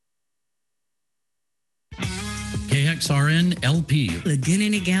KXRN LP, Laguna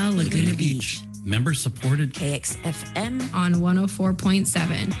Niguel, Laguna Beach. Member supported. KXFM on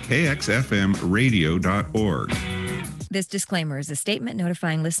 104.7. KXFMradio.org. This disclaimer is a statement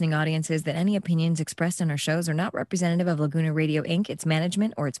notifying listening audiences that any opinions expressed on our shows are not representative of Laguna Radio Inc., its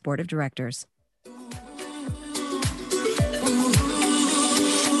management, or its board of directors.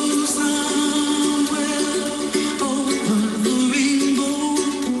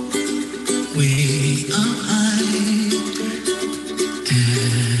 Way up high,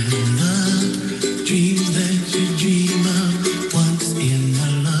 and the dreams that you dream of once in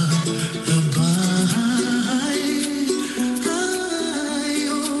a lullaby. High,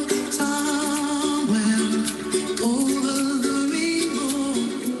 oh, somewhere over the rainbow,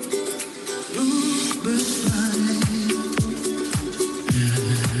 bluebirds fly,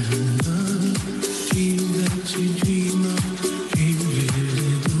 and the dreams that you dream of, dreams really do.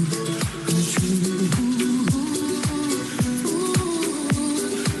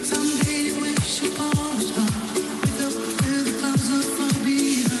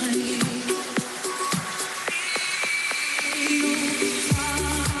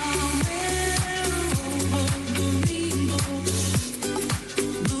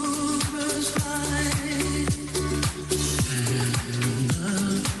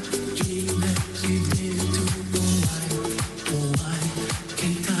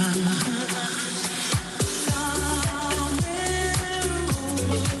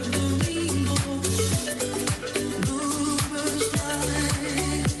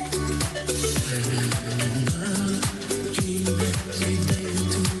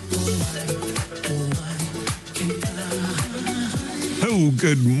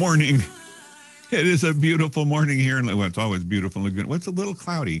 Good morning. It is a beautiful morning here in, well, it's always beautiful in Laguna. Well, it's a little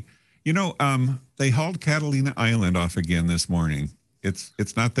cloudy. You know, they hauled Catalina Island off again this morning. It's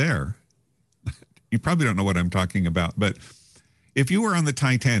not there. You probably don't know what I'm talking about, but if you were on the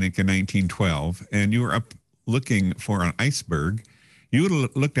Titanic in 1912 and you were up looking for an iceberg, you would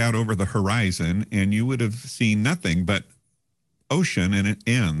have looked out over the horizon and you would have seen nothing but ocean, and it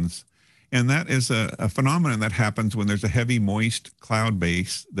ends. And that is a phenomenon that happens when there's a heavy, moist cloud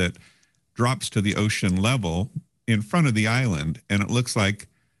base that drops to the ocean level in front of the island. And it looks like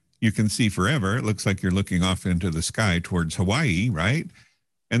you can see forever. It looks like you're looking off into the sky towards Hawaii, right?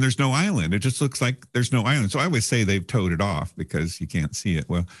 And there's no island. It just looks like there's no island. So I always say they've towed it off because you can't see it.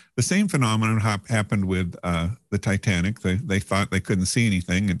 Well, the same phenomenon happened with the Titanic. They thought they couldn't see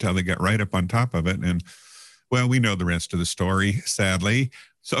anything until they got right up on top of it. And, well, we know the rest of the story, sadly.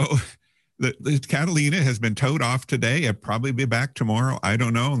 So the Catalina has been towed off today. It'll probably be back tomorrow. I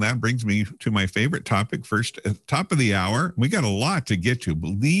don't know. And that brings me to my favorite topic first, top of the hour. We got a lot to get to.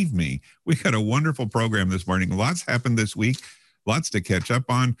 Believe me, we got a wonderful program this morning. Lots happened this week. Lots to catch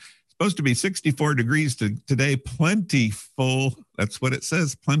up on. Supposed to be 64 degrees today. Plentiful. That's what it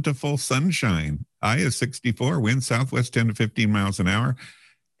says. Plentiful sunshine. High is 64. Wind southwest 10 to 15 miles an hour.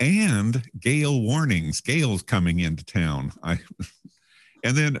 And gale warnings. Gale's coming into town.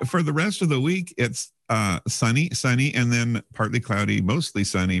 And then for the rest of the week, it's sunny, and then partly cloudy, mostly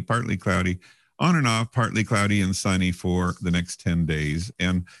sunny, partly cloudy, on and off, partly cloudy and sunny for the next 10 days.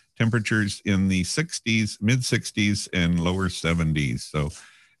 And temperatures in the 60s, mid 60s, and lower 70s. So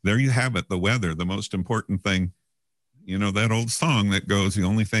there you have it, the weather, the most important thing. You know, that old song that goes, the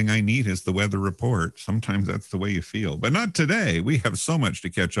only thing I need is the weather report. Sometimes that's the way you feel, but not today. We have so much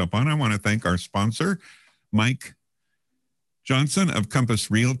to catch up on. I want to thank our sponsor, Mike Johnson of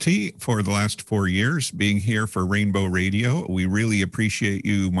Compass Realty, for the last 4 years being here for Rainbow Radio. We really appreciate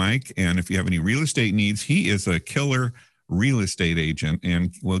you, Mike. And if you have any real estate needs, he is a killer real estate agent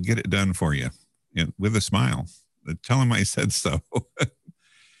and will get it done for you with a smile. Tell him I said so.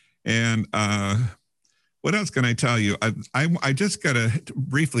 And what else can I tell you? I just got to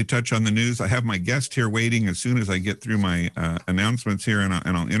briefly touch on the news. I have my guest here waiting as soon as I get through my announcements here, and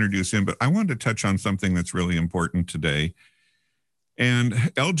I'll introduce him. But I wanted to touch on something that's really important today.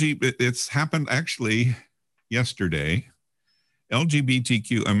 And it's happened actually yesterday.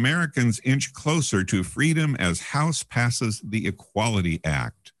 LGBTQ Americans inch closer to freedom as House passes the Equality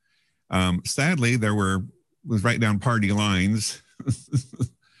Act. Sadly, was right down party lines.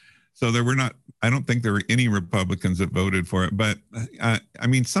 So there were not, I don't think there were any Republicans that voted for it. But I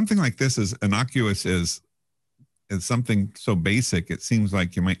mean, something like this is innocuous as something so basic. It seems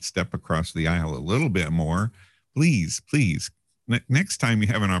like you might step across the aisle a little bit more. Please. Next time you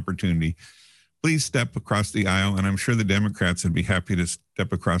have an opportunity, please step across the aisle, and I'm sure the Democrats would be happy to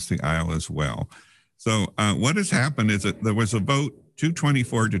step across the aisle as well. So what has happened is that there was a vote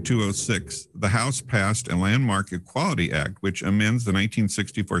 224 to 206. The House passed a landmark Equality Act, which amends the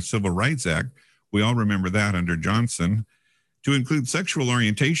 1964 Civil Rights Act, We all remember that under Johnson. To include sexual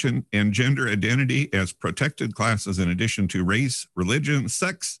orientation and gender identity as protected classes in addition to race, religion,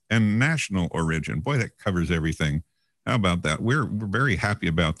 sex, and national origin. Boy, that covers everything. How about that? We're very happy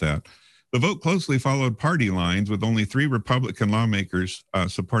about that. The vote closely followed party lines with only 3 Republican lawmakers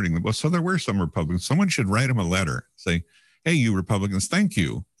supporting them. Well, so there were some Republicans. Someone should write them a letter, say, hey, you Republicans, thank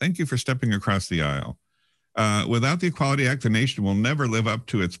you. Thank you for stepping across the aisle. Without the Equality Act, the nation will never live up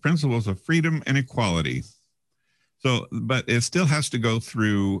to its principles of freedom and equality. So, but it still has to go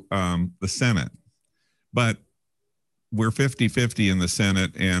through the Senate. But we're 50-50 in the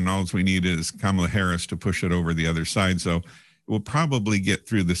Senate, and all we need is Kamala Harris to push it over the other side. So we'll probably get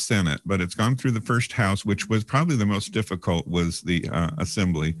through the Senate, but it's gone through the first House, which was probably the most difficult, was the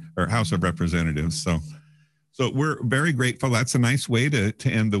Assembly or House of Representatives. So we're very grateful. That's a nice way to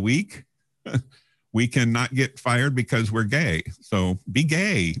end the week. We cannot get fired because we're gay. So be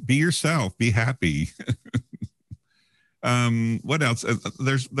gay, be yourself, be happy. What else?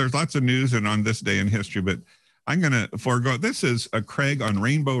 There's lots of news and on this day in history, but I'm going to forego. This is Craig on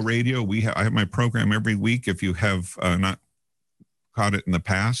Rainbow Radio. I have my program every week. If you have not caught it in the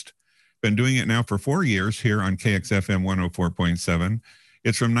past, been doing it now for 4 years here on KXFM 104.7.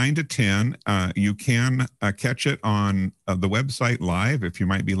 It's from 9 to 10. You can catch it on the website live if you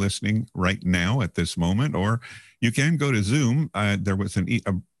might be listening right now at this moment, or you can go to Zoom. There was a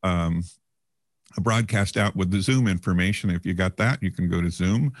broadcast out with the Zoom information. If you got that, you can go to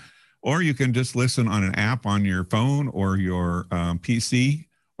Zoom, or you can just listen on an app on your phone or your PC,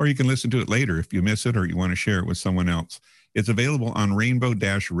 or you can listen to it later if you miss it or you want to share it with someone else. It's available on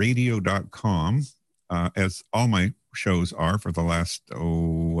rainbow-radio.com, as all my shows are for the last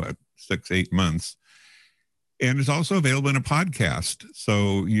 6-8 months. And it's also available in a podcast,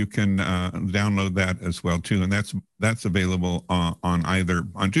 so you can download that as well too. And that's available on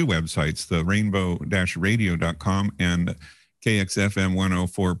 2 websites: the rainbow-radio.com and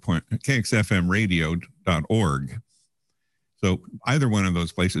KXFM104.KXFMradio.org. So either one of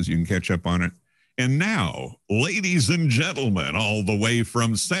those places you can catch up on it. And now, ladies and gentlemen, all the way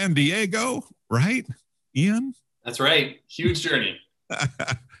from San Diego, right, Ian? That's right. Huge journey.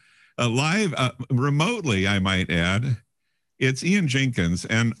 Live, remotely, I might add, it's Ian Jenkins.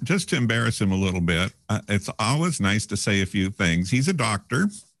 And just to embarrass him a little bit, it's always nice to say a few things. He's a doctor,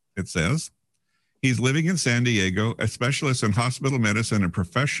 it says. He's living in San Diego, a specialist in hospital medicine, a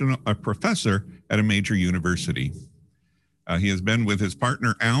professor at a major university. He has been with his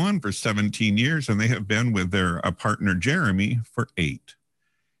partner, Alan, for 17 years, and they have been with their partner, Jeremy, for 8.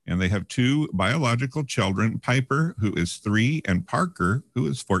 And they have 2 biological children, Piper, who is 3, and Parker, who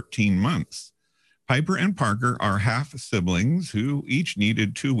is 14 months. Piper and Parker are half siblings who each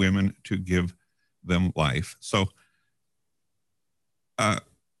needed 2 women to give them life. So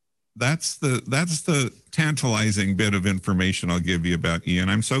that's the tantalizing bit of information I'll give you about Ian.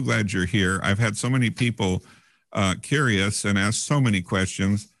 I'm so glad you're here. I've had so many people curious and asked so many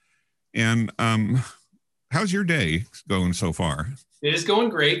questions. And how's your day going so far? It is going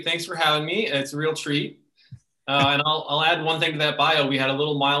great. Thanks for having me. It's a real treat. And I'll add one thing to that bio. We had a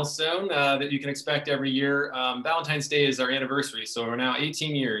little milestone that you can expect every year. Valentine's Day is our anniversary. So we're now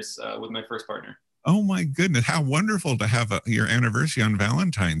 18 years with my first partner. Oh my goodness. How wonderful to have your anniversary on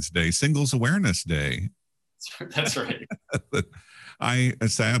Valentine's Day, Singles Awareness Day. That's right.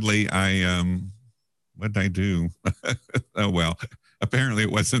 Sadly, what did I do? Oh, well, apparently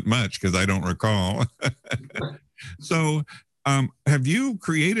it wasn't much because I don't recall. So, have you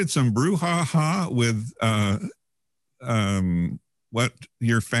created some brouhaha with what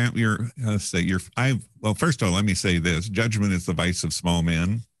your family? Well, first of all, let me say this: judgment is the vice of small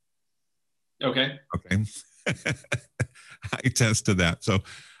men. Okay. I attest to that. So,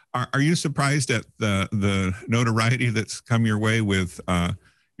 are you surprised at the notoriety that's come your way with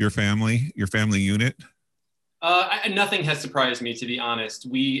your family unit? Nothing has surprised me, to be honest.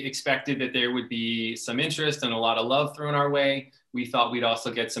 We expected that there would be some interest and a lot of love thrown our way. We thought we'd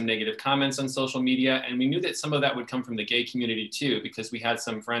also get some negative comments on social media, and we knew that some of that would come from the gay community too, because we had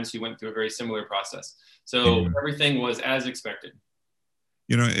some friends who went through a very similar process. So everything was as expected.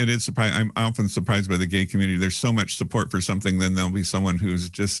 You know, it is surprising. I'm often surprised by the gay community. There's so much support for something, then there'll be someone who's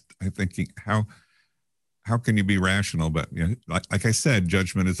just, I'm thinking, how can you be rational? But you know, like I said,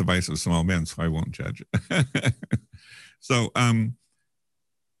 judgment is the vice of small men, so I won't judge. So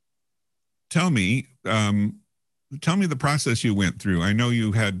tell me the process you went through. I know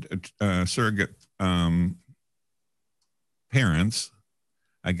you had surrogate parents.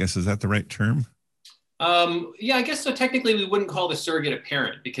 I guess, is that the right term? Yeah, I guess so. Technically, we wouldn't call the surrogate a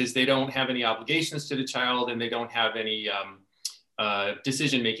parent because they don't have any obligations to the child and they don't have any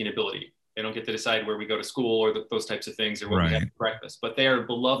decision-making ability. They don't get to decide where we go to school or those types of things or what we have for breakfast. But they are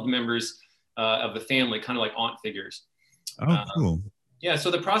beloved members of the family, kind of like aunt figures. Oh, cool. Yeah.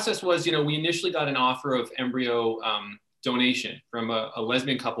 So the process was, we initially got an offer of embryo donation from a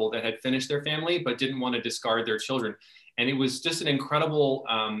lesbian couple that had finished their family but didn't want to discard their children. And it was just an incredible,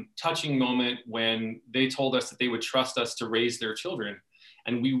 touching moment when they told us that they would trust us to raise their children.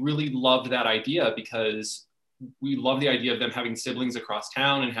 And we really loved that idea because we love the idea of them having siblings across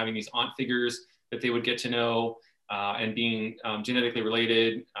town and having these aunt figures that they would get to know and being genetically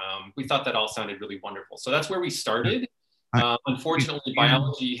related. We thought that all sounded really wonderful. So that's where we started. Unfortunately,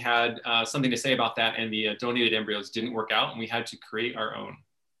 biology had something to say about that, and the donated embryos didn't work out, and we had to create our own.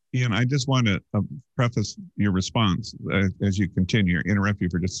 Ian, I just want to preface your response as you continue, interrupt you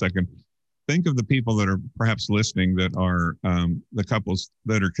for just a second. Think of the people that are perhaps listening that are the couples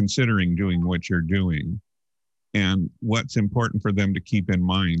that are considering doing what you're doing and what's important for them to keep in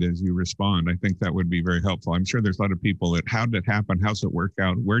mind as you respond. I think that would be very helpful. I'm sure there's a lot of people that, how did it happen? How's it work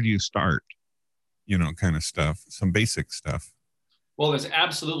out? Where do you start? Kind of stuff, some basic stuff. Well, there's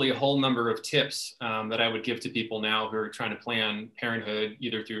absolutely a whole number of tips that I would give to people now who are trying to plan parenthood,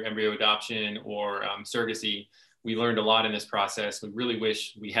 either through embryo adoption or surrogacy. We learned a lot in this process. We really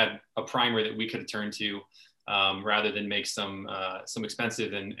wish we had a primer that we could turn to rather than make some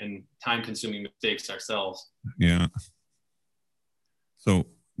expensive and time-consuming mistakes ourselves. Yeah. So,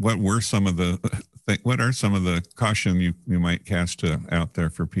 what are some of the caution you might cast out there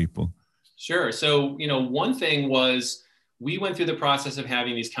for people? Sure. So, one thing was we went through the process of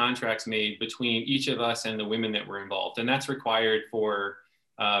having these contracts made between each of us and the women that were involved. And that's required for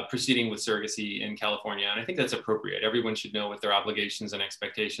proceeding with surrogacy in California. And I think that's appropriate. Everyone should know what their obligations and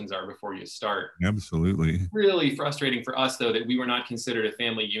expectations are before you start. Absolutely. Really frustrating for us, though, that we were not considered a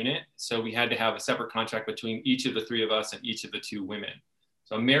family unit. So we had to have a separate contract between each of the three of us and each of the two women.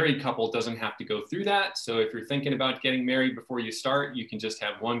 So a married couple doesn't have to go through that. So if you're thinking about getting married before you start, you can just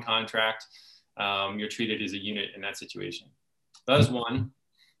have one contract. You're treated as a unit in that situation. That was one.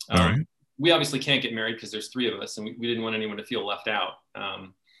 All right. We obviously can't get married because there's three of us and we didn't want anyone to feel left out.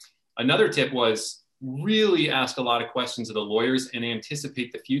 Another tip was really ask a lot of questions of the lawyers and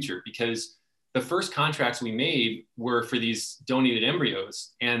anticipate the future, because the first contracts we made were for these donated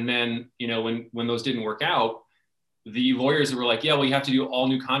embryos. And then, when those didn't work out, the lawyers were like, yeah, well, you have to do all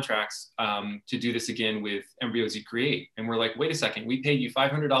new contracts to do this again with embryos you create. And we're like, wait a second, we paid you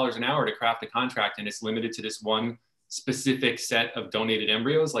 $500 an hour to craft a contract and it's limited to this one specific set of donated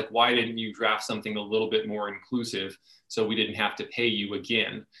embryos. Like, why didn't you draft something a little bit more inclusive so we didn't have to pay you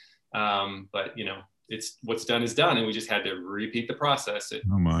again? But, it's what's done is done. And we just had to repeat the process.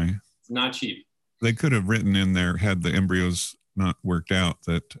 Oh my. It's not cheap. They could have written in there, had the embryos not worked out,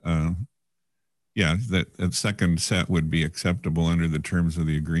 that that a second set would be acceptable under the terms of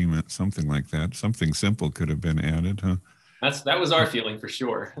the agreement, something like that. Something simple could have been added, huh? That was our feeling for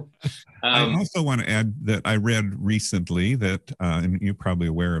sure. I also want to add that I read recently that, and you're probably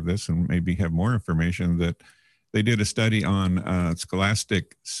aware of this and maybe have more information, that they did a study on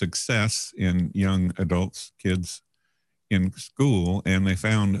scholastic success in young adults, kids in school, and they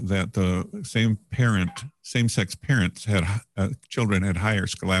found that the same-sex parents had children had higher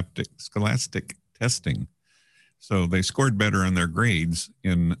scholastic testing. So they scored better on their grades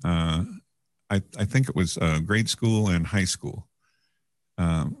in, I think it was grade school and high school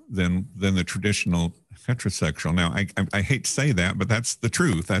than the traditional heterosexual. Now, I hate to say that, but that's the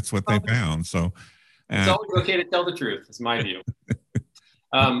truth. That's what they found. So it's always okay to tell the truth, is my view.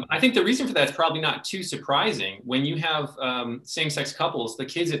 I think the reason for that is probably not too surprising. When you have same-sex couples, the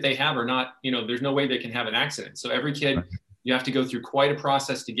kids that they have are not, there's no way they can have an accident. So every kid, you have to go through quite a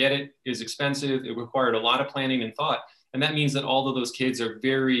process to get it, is expensive. It required a lot of planning and thought. And that means that all of those kids are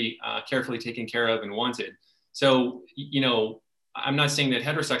very carefully taken care of and wanted. So, I'm not saying that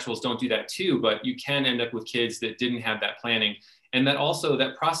heterosexuals don't do that too, but you can end up with kids that didn't have that planning. And that also,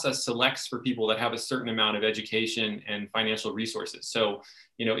 that process selects for people that have a certain amount of education and financial resources. So,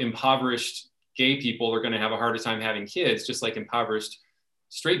 impoverished gay people are going to have a harder time having kids, just like impoverished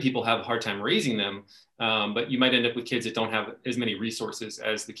straight people have a hard time raising them. But you might end up with kids that don't have as many resources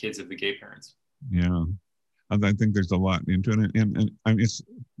as the kids of the gay parents. Yeah. I think there's a lot into it. And I mean, it's,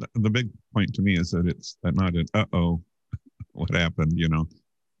 the big point to me is that it's not an what happened,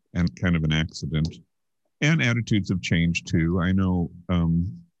 and kind of an accident. And attitudes have changed too. I know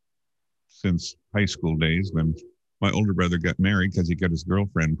since high school days, when my older brother got married because he got his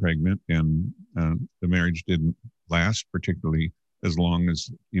girlfriend pregnant, and the marriage didn't last particularly as long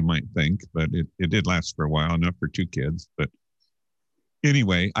as you might think, but it did last for a while, enough for 2 kids. But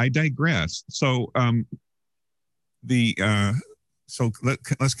anyway, I digress. So the so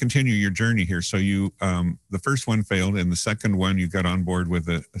let's continue your journey here. So you, the first one failed, and the second one you got on board with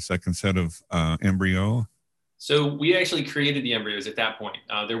a second set of embryo. So we actually created the embryos at that point.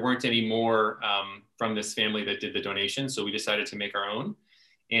 There weren't any more from this family that did the donation, so we decided to make our own,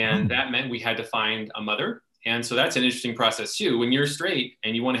 and that meant we had to find a mother. And so that's an interesting process too. When you're straight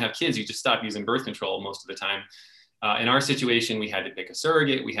and you want to have kids, you just stop using birth control most of the time. In our situation, we had to pick a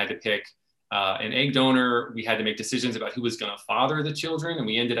surrogate, we had to pick an egg donor, we had to make decisions about who was going to father the children, and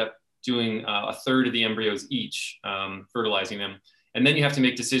we ended up doing a third of the embryos each, fertilizing them. And then you have to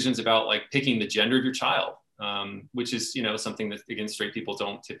make decisions about like picking the gender of your child, which is, you know, something that, again, straight people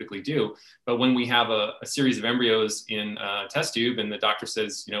don't typically do. But when we have a series of embryos in a test tube and the doctor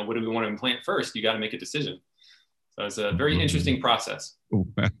says, you know, what do we want to implant first? You got to make a decision. So it's a very interesting process. Oh,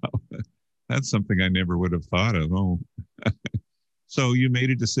 wow. That's something I never would have thought of. Oh, so you made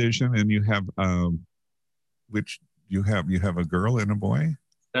a decision, and you have, you have a girl and a boy?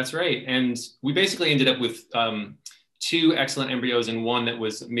 That's right. And we basically ended up with two excellent embryos and one that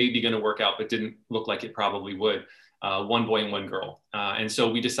was maybe going to work out, but didn't look like it probably would. One boy and one girl. And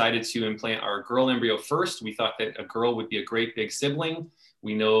so we decided to implant our girl embryo first. We thought that a girl would be a great big sibling.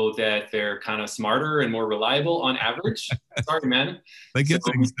 We know that they're kind of smarter and more reliable on average. Sorry, men. They get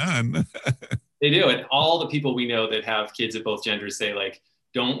things done. They do. And all the people we know that have kids of both genders say, like,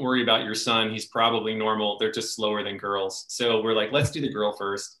 don't worry about your son. He's probably normal. They're just slower than girls. So we're like, let's do the girl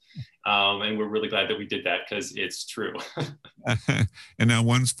first. And we're really glad that we did that because it's true. And now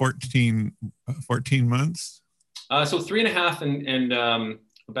one's 14 months? So 3.5 and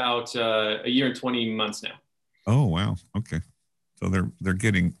about a year and 20 months now. Oh, wow. Okay. So they're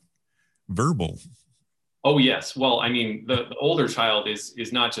getting verbal. Oh, yes. Well, I mean, the older child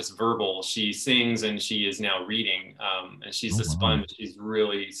is not just verbal. She sings and she is now reading. And she's a sponge. She's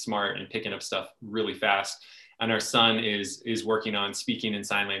really smart and picking up stuff really fast. And our son is working on speaking in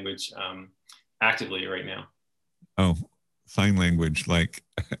sign language actively right now. Oh, sign language, like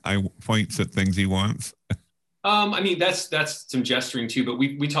I points at things he wants. I mean, that's some gesturing too, but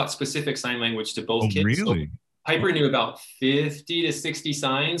we taught specific sign language to both kids. Really? So Piper knew about 50 to 60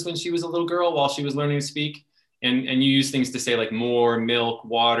 signs when she was a little girl while she was learning to speak. And you use things to say like more, milk,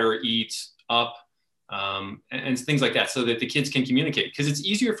 water, eat, up, and things like that so that the kids can communicate. Because it's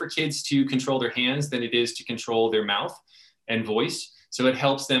easier for kids to control their hands than it is to control their mouth and voice. So it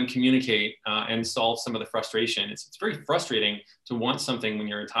helps them communicate and solve some of the frustration. It's very frustrating to want something when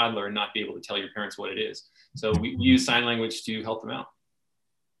you're a toddler and not be able to tell your parents what it is. So we use sign language to help them out.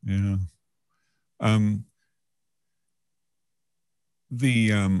 Yeah.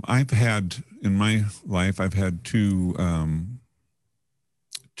 I've had in my life, I've had two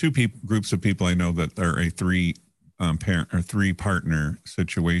groups of people I know that are a three partner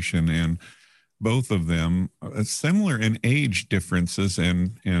situation, and both of them are similar in age differences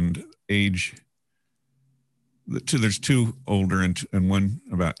and age. There's two older and one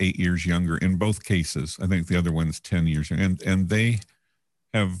about 8 years younger in both cases. I think the other one's 10 years younger, and they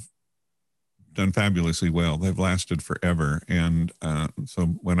have done fabulously well. They've lasted forever. And so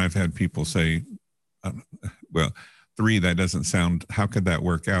when I've had people say, well, 3, that doesn't sound, how could that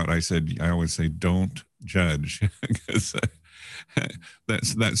work out? I always say, don't judge, because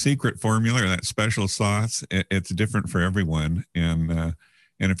that secret formula or that special sauce, it's different for everyone. And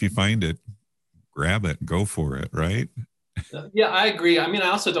if you find it, grab it, go for it, right? Yeah, I agree. I mean, I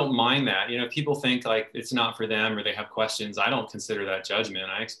also don't mind that. You know, people think like it's not for them or they have questions. I don't consider that judgment.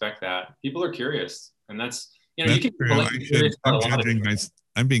 I expect that. People are curious. And that's, you know, That's you can true. be curious about a lot of things.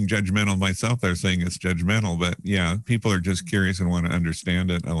 I'm being judgmental myself. They're saying it's judgmental, but yeah, people are just curious and want to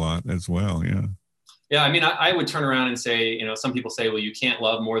understand it a lot as well. Yeah. Yeah, I mean, I would turn around and say, you know, some people say, well, you can't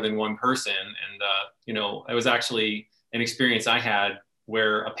love more than one person. And, you know, it was actually an experience I had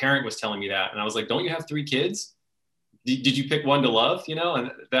where a parent was telling me that. And I was like, don't you have 3 kids? Did you pick one to love? You know, and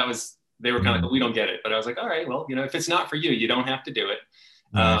they were kind of like, we don't get it. But I was like, all right, well, you know, if it's not for you, you don't have to do it.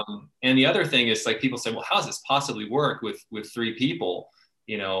 Right. And the other thing is like, people say, well, how does this possibly work with 3 people?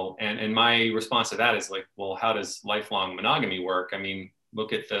 You know, and my response to that is like, well, how does lifelong monogamy work? I mean,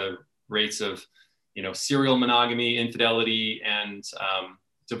 look at the rates of, you know, serial monogamy, infidelity, and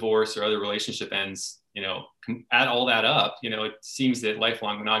divorce or other relationship ends. You know, add all that up, you know, it seems that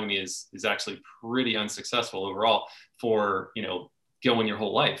lifelong monogamy is actually pretty unsuccessful overall for, you know, going your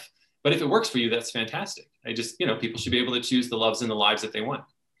whole life. But if it works for you, that's fantastic. I just, you know, people should be able to choose the loves and the lives that they want.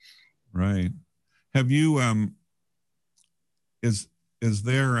 Right. Have you, is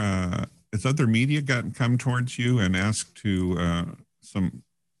there, has other media come towards you and asked to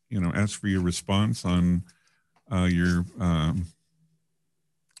ask for your response on your, I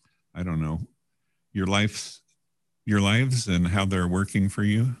don't know, your life's your lives and how they're working for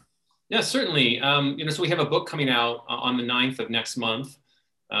you? Yeah, certainly. So we have a book coming out on the 9th of next month.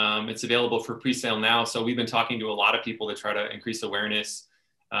 It's available for pre-sale now. So we've been talking to a lot of people to try to increase awareness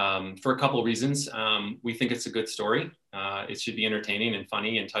for a couple of reasons. We think it's a good story. It should be entertaining and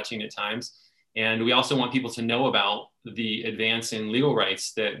funny and touching at times. And we also want people to know about the advance in legal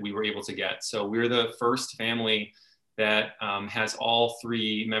rights that we were able to get. So we're the first family that has all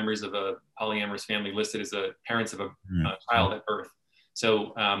three members of a polyamorous family listed as the parents of a child at birth.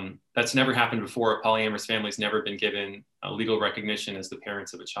 So that's never happened before. A polyamorous family has never been given legal recognition as the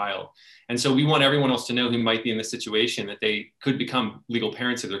parents of a child. And so we want everyone else to know who might be in this situation that they could become legal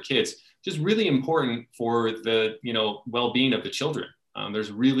parents of their kids, which is really important for the well-being of the children.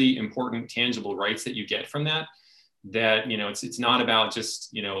 There's really important tangible rights that you get from that. It's not about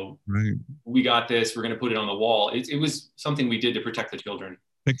just, Right. We got this, we're going to put it on the wall. It was something we did to protect the children.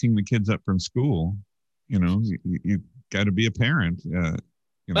 Picking the kids up from school, you got to be a parent.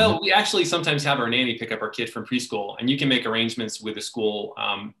 Well, we actually sometimes have our nanny pick up our kid from preschool, and you can make arrangements with the school,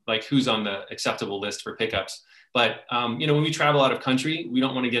 like who's on the acceptable list for pickups. But, when we travel out of country, we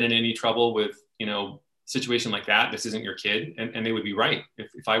don't want to get in any trouble with, situation like that. This isn't your kid. And they would be right.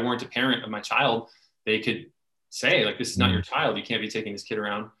 If I weren't a parent of my child, they could say, like, this is not your child. You can't be taking this kid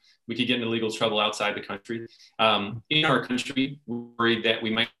around. We could get into legal trouble outside the country. In our country, we're worried that we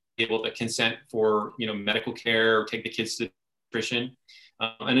might be able to consent for, medical care or take the kids to nutrition.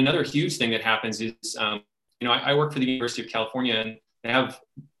 And another huge thing that happens is, I work for the University of California, and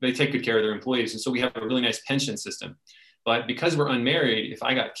they take good care of their employees. And so we have a really nice pension system. But because we're unmarried, if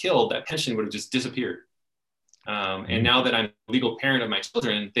I got killed, that pension would have just disappeared. And now that I'm a legal parent of my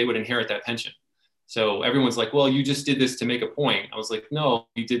children, they would inherit that pension. So everyone's like, well, you just did this to make a point. I was like, no,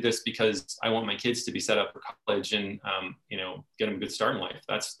 we did this because I want my kids to be set up for college and, get them a good start in life.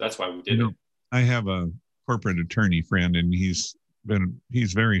 That's why we did it. I have a corporate attorney friend, and he's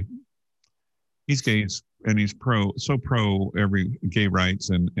gay, and he's pro every gay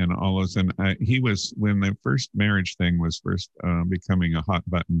rights and all those. And he was, when the first marriage thing was first becoming a hot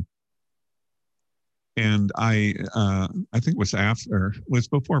button. And I think it was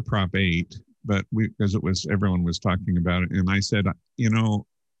before Prop 8, but because everyone was talking about it. And I said,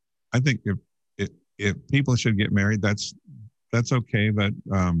 I think if people should get married, that's okay. But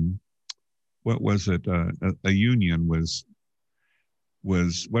what was it? A union was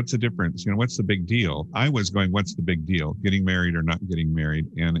what's the difference? What's the big deal? I was going, what's the big deal? Getting married or not getting married?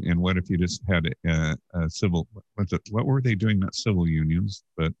 And what if you just had a civil, what were they doing? Not civil unions,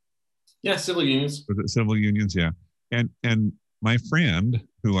 but yeah, civil unions. Was it civil unions? Yeah. And my friend,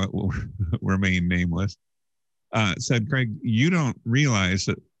 who will remain nameless, said, Craig, you don't realize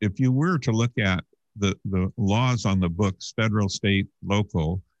that if you were to look at the laws on the books, federal, state,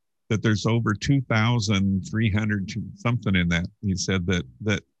 local, that there's over 2,300 something in that. He said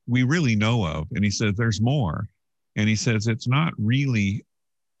that we really know of. And he says there's more. And he says it's not really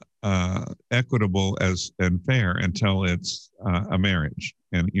equitable and fair until it's a marriage.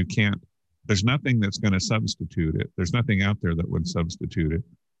 And you can't, there's nothing that's going to substitute it. There's nothing out there that would substitute it.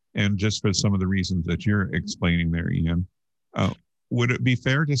 And just for some of the reasons that you're explaining there, Ian, would it be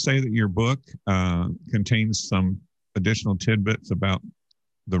fair to say that your book contains some additional tidbits about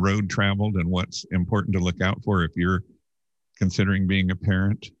the road traveled and what's important to look out for if you're considering being a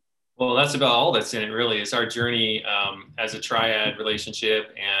parent? Well, that's about all that's in it, really. It's our journey as a triad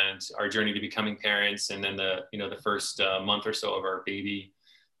relationship and our journey to becoming parents, and then the first month or so of our baby,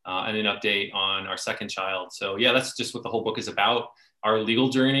 and an update on our second child. So yeah, that's just what the whole book is about. Our legal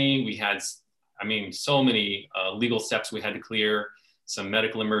journey, we had, so many legal steps we had to clear, some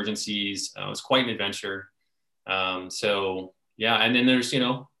medical emergencies. It was quite an adventure. So yeah, and then there's,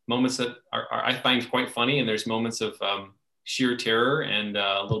 moments that I find quite funny, and there's moments of sheer terror and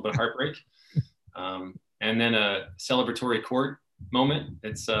a little bit of heartbreak. And then a celebratory court moment.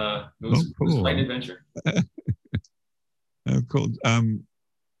 It was quite an adventure. Cool.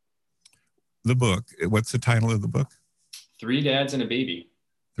 The book, what's the title of the book? 3 Dads and a Baby.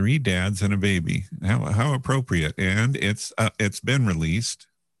 3 Dads and a Baby. How appropriate. And it's been released.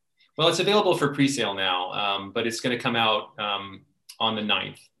 Well, it's available for pre-sale now, but it's going to come out on the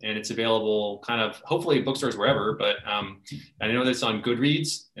 9th, and it's available kind of hopefully at bookstores wherever, but I know that's on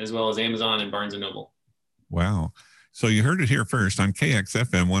Goodreads as well as Amazon and Barnes & Noble. Wow. So you heard it here first on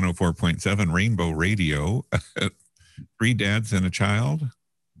KXFM 104.7 Rainbow Radio. 3 dads and a child?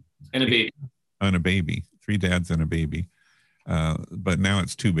 And a baby. And a baby. 3 dads and a baby. But now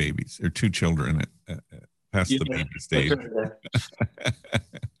it's 2 babies or 2 children past the baby stage.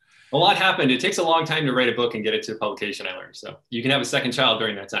 A lot happened. It takes a long time to write a book and get it to publication, I learned. So you can have a second child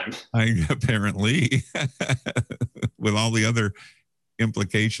during that time. I apparently, with all the other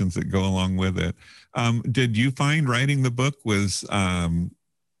implications that go along with it. Did you find writing the book was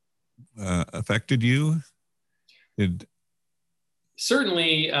affected you?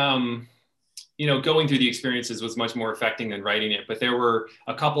 Certainly, going through the experiences was much more affecting than writing it. But there were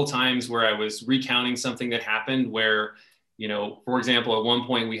a couple times where I was recounting something that happened where, for example, at one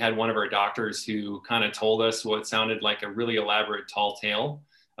point we had one of our doctors who kind of told us what sounded like a really elaborate tall tale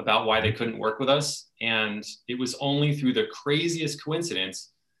about why they couldn't work with us. And it was only through the craziest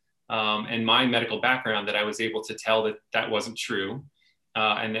coincidence and my medical background that I was able to tell that that wasn't true.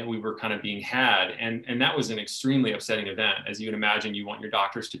 And that we were kind of being had. And that was an extremely upsetting event. As you can imagine, you want your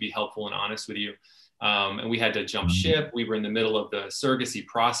doctors to be helpful and honest with you. And we had to jump ship. We were in the middle of the surrogacy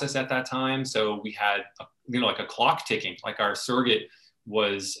process at that time. So we had, like a clock ticking, like our surrogate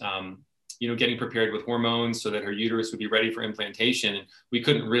was, getting prepared with hormones so that her uterus would be ready for implantation. And we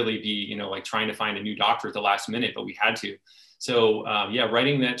couldn't really be, like trying to find a new doctor at the last minute, but we had to. So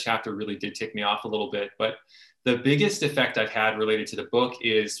writing that chapter really did tick me off a little bit. But the biggest effect I've had related to the book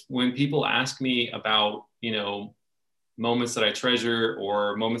is when people ask me about, moments that I treasure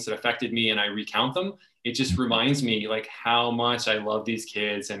or moments that affected me and I recount them, it just reminds me like how much I love these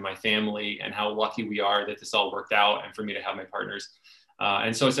kids and my family and how lucky we are that this all worked out and for me to have my partners.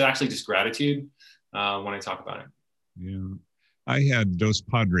 And so it's actually just gratitude when I talk about it. Yeah. I had Dos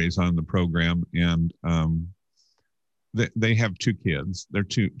Padres on the program, and they have two kids. They're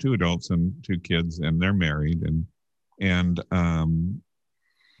two adults and two kids, and they're married, and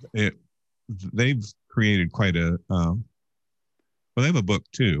they've created quite a well, they have a book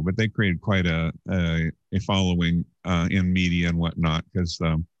too, but they created quite a following in media and whatnot, because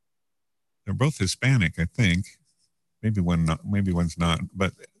they're both Hispanic, I think. Maybe one's not,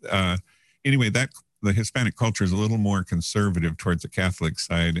 but anyway, that the Hispanic culture is a little more conservative towards the Catholic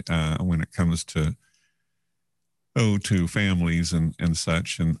side when it comes to families and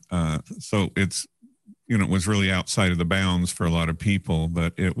such. And so it's, it was really outside of the bounds for a lot of people,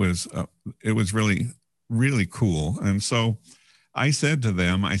 but it was really, really cool. And so I said to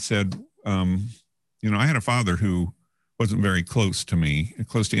them, I said, I had a father who wasn't very close to me,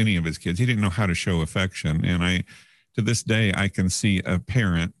 close to any of his kids. He didn't know how to show affection. And to this day, I can see a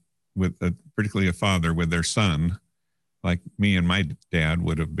parent particularly a father with their son, like me and my dad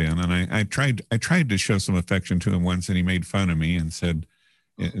would have been. And I tried to show some affection to him once, and he made fun of me and said,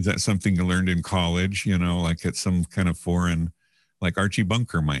 "Is that something you learned in college? Like it's some kind of foreign, like Archie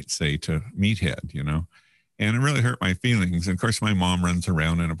Bunker might say to Meathead, And it really hurt my feelings. And of course, my mom runs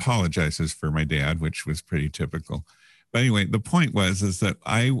around and apologizes for my dad, which was pretty typical. But anyway, the point is that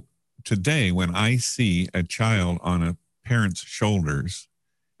today, when I see a child on a parent's shoulders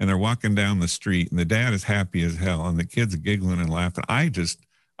and they're walking down the street and the dad is happy as hell and the kids are giggling and laughing, I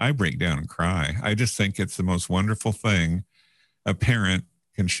break down and cry. I just think it's the most wonderful thing a parent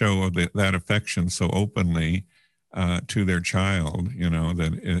can show that affection so openly to their child,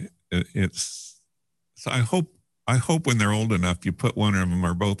 that it's. So I hope when they're old enough, you put one of them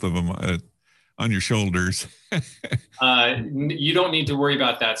or both of them on your shoulders. You don't need to worry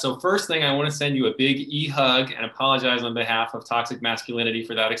about that. So first thing, I want to send you a big e-hug and apologize on behalf of toxic masculinity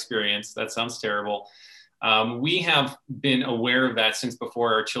for that experience. That sounds terrible. We have been aware of that since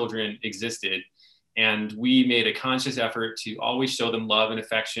before our children existed. And we made a conscious effort to always show them love and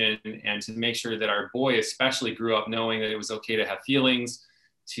affection, and to make sure that our boy especially grew up knowing that it was okay to have feelings,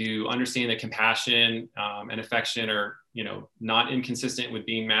 to understand that compassion and affection are, not inconsistent with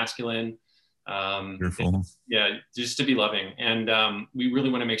being masculine. Just to be loving. And we really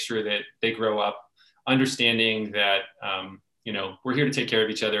want to make sure that they grow up understanding that, we're here to take care of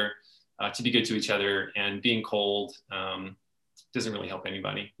each other, to be good to each other, and being cold doesn't really help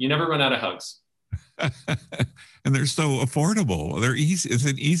anybody. You never run out of hugs. And they're so affordable. They're easy. It's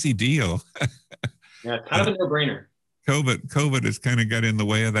an easy deal. Yeah, kind of a no-brainer. COVID has kind of got in the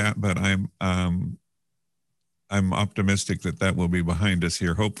way of that, but I'm optimistic that will be behind us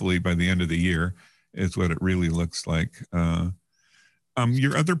here. Hopefully by the end of the year is what it really looks like.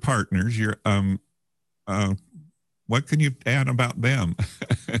 Your other partners, what can you add about them?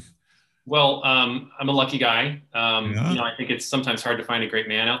 Well, I'm a lucky guy. I think it's sometimes hard to find a great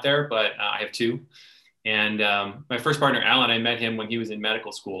man out there, but I have two. And my first partner, Alan, I met him when he was in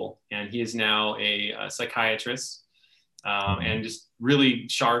medical school, and he is now a psychiatrist. And just really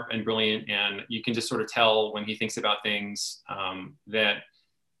sharp and brilliant. And you can just sort of tell when he thinks about things that,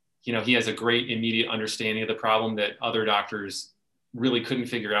 he has a great immediate understanding of the problem that other doctors really couldn't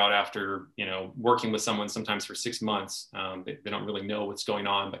figure out after, working with someone sometimes for 6 months. They don't really know what's going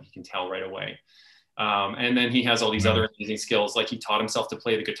on, but he can tell right away. And then he has all these other amazing skills. Like he taught himself to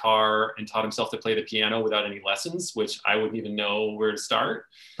play the guitar and taught himself to play the piano without any lessons, which I wouldn't even know where to start.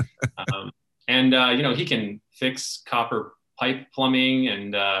 He can fix copper pipe plumbing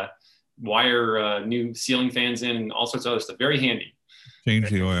and wire new ceiling fans in and all sorts of other stuff. Very handy. Change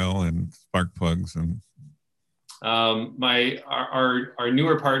the oil and spark plugs. And our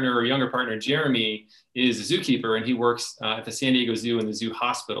newer partner or younger partner, Jeremy, is a zookeeper, and he works at the San Diego Zoo and the zoo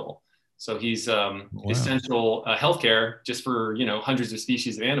hospital. So he's essential healthcare just for, hundreds of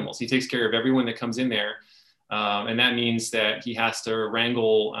species of animals. He takes care of everyone that comes in there. And that means that he has to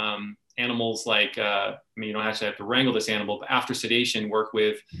wrangle animals like, you don't actually have to wrangle this animal, but after sedation, work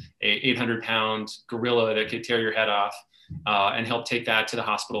with a 800-pound gorilla that could tear your head off and help take that to the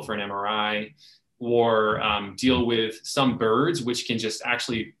hospital for an MRI, or deal with some birds, which can just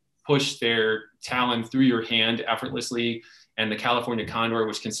actually push their talon through your hand effortlessly, and the California condor,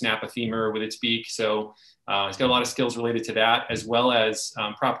 which can snap a femur with its beak. So he's got a lot of skills related to that, as well as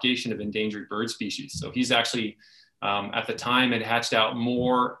propagation of endangered bird species. So he's actually, at the time, had hatched out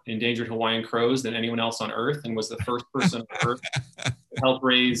more endangered Hawaiian crows than anyone else on Earth, and was the first person on Earth to help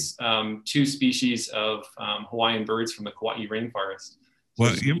raise 2 species of Hawaiian birds from the Kauai rainforest. So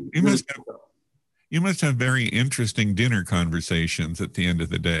well, you must have very interesting dinner conversations at the end of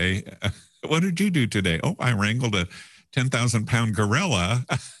the day. What did you do today? Oh, I wrangled a 10,000-pound gorilla.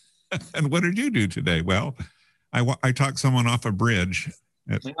 And what did you do today? Well, I talked someone off a bridge.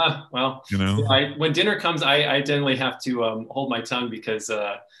 When dinner comes, I generally have to hold my tongue, because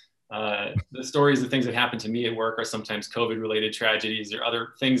the stories of things that happen to me at work are sometimes COVID-related tragedies or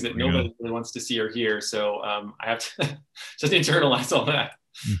other things that nobody really wants to see or hear. So I have to just internalize all that.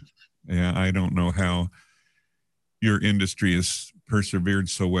 Yeah, I don't know how your industry has persevered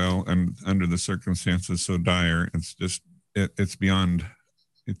so well and under the circumstances so dire. It's just, it's beyond,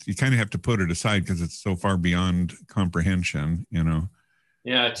 you kind of have to put it aside because it's so far beyond comprehension,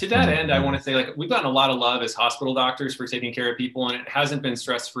 Yeah, to that end, I want to say, we've gotten a lot of love as hospital doctors for taking care of people, and it hasn't been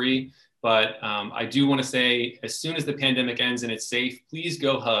stress-free. But I do want to say, as soon as the pandemic ends and it's safe, please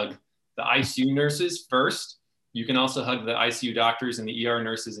go hug the ICU nurses first. You can also hug the ICU doctors and the ER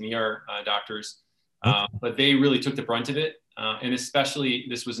nurses and ER doctors. But they really took the brunt of it. And especially,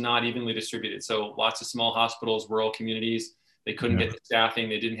 this was not evenly distributed. So lots of small hospitals, rural communities, they couldn't get the staffing,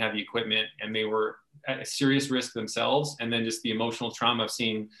 they didn't have the equipment, and they were at a serious risk themselves. And then just the emotional trauma of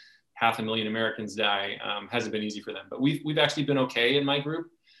seeing 500,000 Americans die hasn't been easy for them. But we've actually been okay in my group.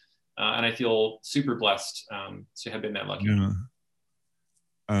 And I feel super blessed to have been that lucky. Yeah.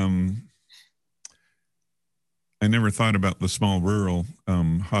 I never thought about the small rural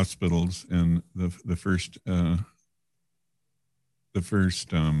hospitals and the first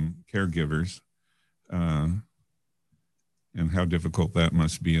caregivers, and how difficult that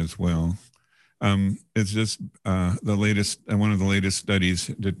must be as well. It's just one of the latest studies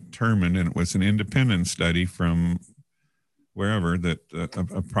determined, and it was an independent study from wherever, that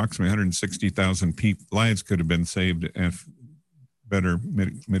approximately 160,000 lives could have been saved if better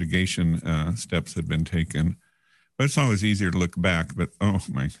mitigation steps had been taken. But it's always easier to look back. But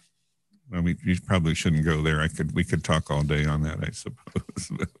we probably shouldn't go there. We could talk all day on that, I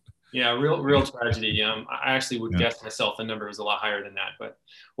suppose. Yeah, real tragedy. I actually would guess myself the number was a lot higher than that. But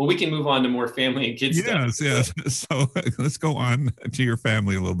we can move on to more family and kids stuff. Yes. So let's go on to your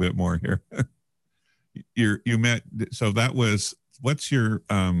family a little bit more here. You met. So that was, what's your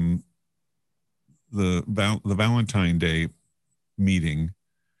the Valentine Day meeting?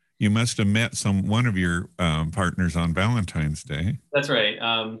 You must have met one of your partners on Valentine's Day. That's right.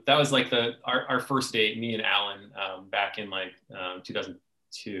 That was like our first date, me and Alan, back in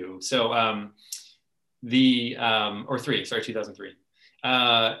 2002. So 2003.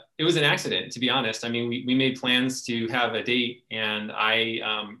 It was an accident, to be honest. I mean, we made plans to have a date, and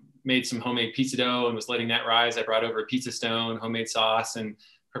I made some homemade pizza dough and was letting that rise. I brought over a pizza stone, homemade sauce, and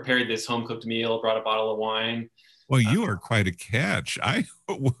prepared this home cooked meal, brought a bottle of wine. Well, you are quite a catch. Hey,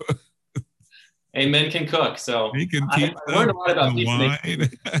 men can cook, so I learned a lot about pizza making.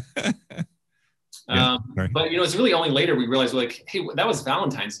 But it's really only later we realized, hey, that was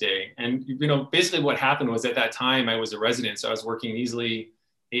Valentine's Day, and basically what happened was, at that time I was a resident, so I was working easily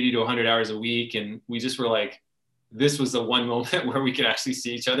 80 to 100 hours a week, and we just were like, this was the one moment where we could actually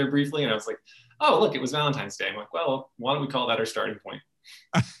see each other briefly, and I was like, oh, look, it was Valentine's Day. I'm like, well, why don't we call that our starting point?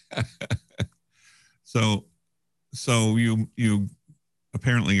 So you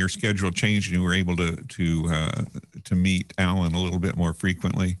apparently your schedule changed, and you were able to meet Alan a little bit more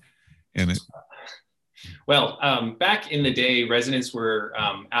frequently, and Well, back in the day, residents were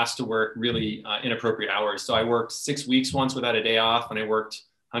asked to work really inappropriate hours. So I worked 6 weeks once without a day off, and I worked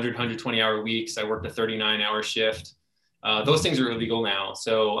 120-hour weeks. I worked a 39-hour shift. Those things are illegal now.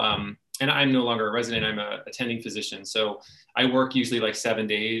 So, and I'm no longer a resident, I'm a attending physician. So I work usually like 7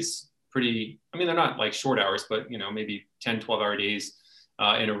 days, they're not like short hours, but maybe 10, 12-hour days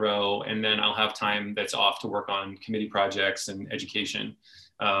in a row. And then I'll have time that's off to work on committee projects and education.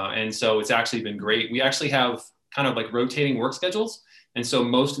 And so it's actually been great. We actually have kind of like rotating work schedules. And so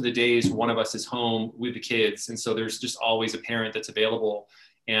most of the days, one of us is home with the kids. And so there's just always a parent that's available.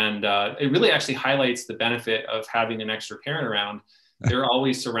 And it really actually highlights the benefit of having an extra parent around. They're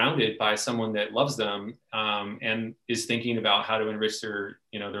always surrounded by someone that loves them and is thinking about how to enrich their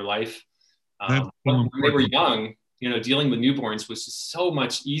life. When they were young, dealing with newborns was just so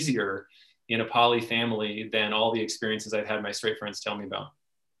much easier in a poly family than all the experiences I've had my straight friends tell me about.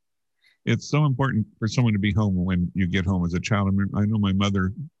 It's so important for someone to be home when you get home as a child. I know my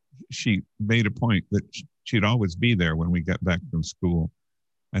mother, she made a point that she'd always be there when we got back from school.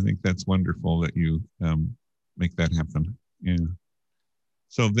 I think that's wonderful that you make that happen. Yeah.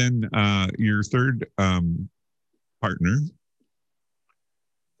 So then your third partner,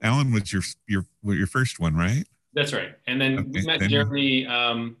 Alan, was your first one, right? That's right. And then we met Jeremy,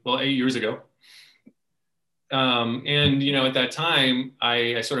 8 years ago. And, at that time,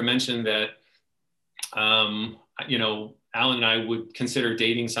 I sort of mentioned that, Alan and I would consider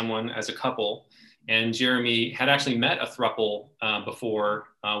dating someone as a couple. And Jeremy had actually met a throuple before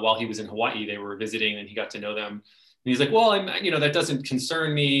while he was in Hawaii. They were visiting and he got to know them. And he's like, well, that doesn't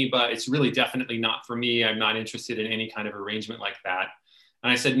concern me, but it's really definitely not for me. I'm not interested in any kind of arrangement like that.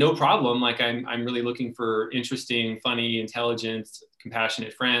 And I said, no problem. Like I'm really looking for interesting, funny, intelligent,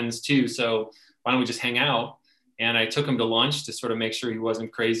 compassionate friends too. So why don't we just hang out? And I took him to lunch to sort of make sure he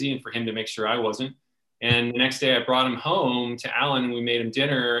wasn't crazy and for him to make sure I wasn't. And the next day I brought him home to Alan and we made him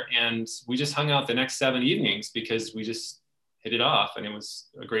dinner and we just hung out the next 7 evenings because we just hit it off and it was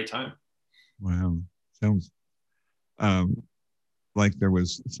a great time. Wow. Sounds like there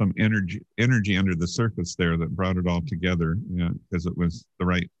was some energy under the surface there that brought it all together, because it was the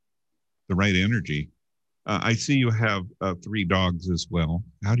right energy. I see you have 3 dogs as well.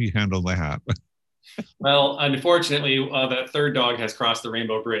 How do you handle that? Well, unfortunately, that third dog has crossed the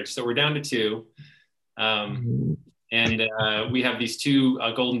Rainbow Bridge. So we're down to 2. And we have these 2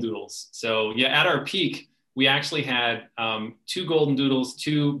 golden doodles. So yeah, at our peak, we actually had 2 golden doodles,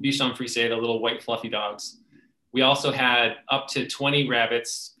 2 Bichon Frise, the little white fluffy dogs. We also had up to 20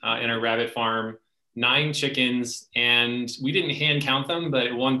 rabbits in our rabbit farm, 9 chickens, and we didn't hand count them, but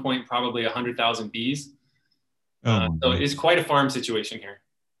at one point, probably 100,000 bees. So it's quite a farm situation here.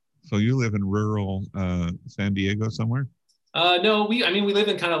 So you live in rural San Diego somewhere? No, we live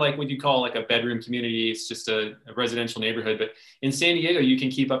in kind of like what you call like a bedroom community. It's just a residential neighborhood. But in San Diego, you can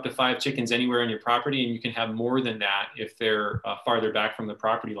keep up to 5 chickens anywhere on your property, and you can have more than that if they're farther back from the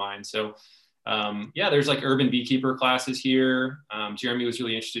property line. So there's like urban beekeeper classes here. Jeremy was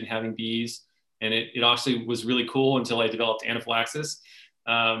really interested in having bees, and it actually was really cool until I developed anaphylaxis.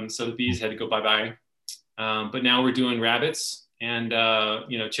 So the bees had to go bye-bye. But now we're doing rabbits, and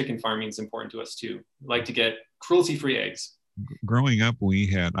chicken farming is important to us too. We like to get cruelty-free eggs. Growing up,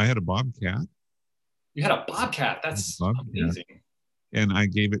 I had a bobcat. You had a bobcat? That's amazing. And I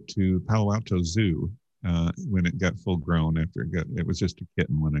gave it to Palo Alto Zoo when it got full grown. It was just a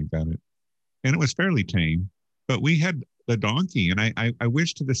kitten when I got it. And it was fairly tame, but we had the donkey. And I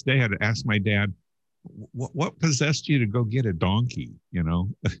wish to this day I had asked my dad, what possessed you to go get a donkey,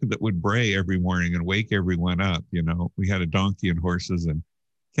 that would bray every morning and wake everyone up. We had a donkey and horses and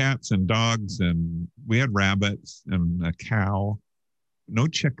cats and dogs, and we had rabbits and a cow, no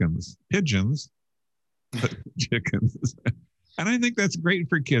chickens, pigeons, but chickens. And I think that's great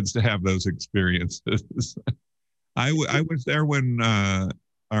for kids to have those experiences. I was there when one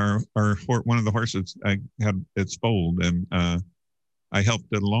of the horses, I had its foaled, and I helped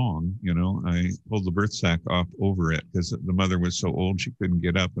it along. I pulled the birth sac off over it because the mother was so old she couldn't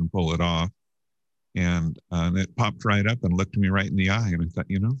get up and pull it off. And it popped right up and looked me right in the eye. And I thought,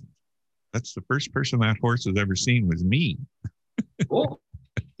 that's the first person that horse has ever seen was me. Cool.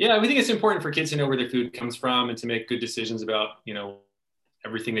 Yeah, we think it's important for kids to know where their food comes from and to make good decisions about,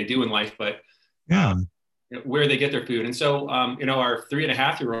 everything they do in life, but where they get their food. And so, our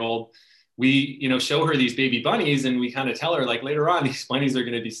 3.5-year-old, we, show her these baby bunnies, and we kind of tell her, like, later on, these bunnies are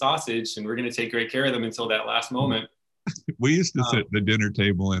going to be sausage, and we're going to take great care of them until that last moment. We used to sit at the dinner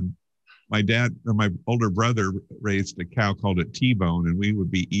table, and my dad or my older brother raised a cow, called it T-bone, and we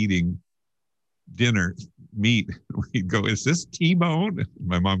would be eating dinner meat. We'd go, "Is this T-bone?"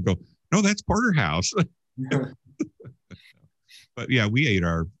 My mom go, No, that's porterhouse. But yeah, we ate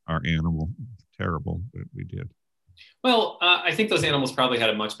our animal. Terrible, but we did. Well, I think those animals probably had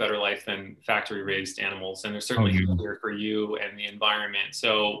a much better life than factory raised animals, and they're certainly healthier for you and the environment.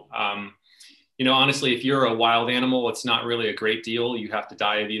 So, honestly, if you're a wild animal, it's not really a great deal. You have to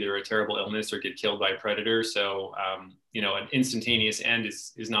die of either a terrible illness or get killed by a predator. So, an instantaneous end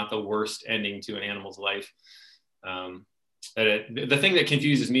is not the worst ending to an animal's life. The thing that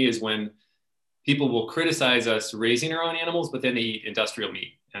confuses me is when people will criticize us raising our own animals, but then they eat industrial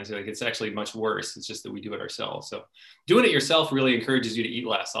meat. And I say, like, it's actually much worse. It's just that we do it ourselves. So doing it yourself really encourages you to eat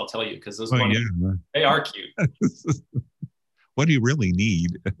less, I'll tell you, because those ones, they are cute. What do you really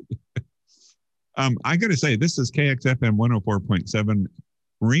need? I got to say, this is KXFM 104.7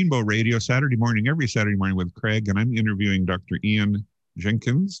 Rainbow Radio, every Saturday morning with Craig, and I'm interviewing Dr. Ian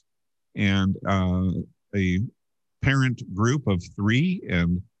Jenkins and a parent group of 3,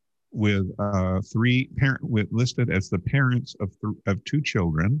 and with listed as the parents of 2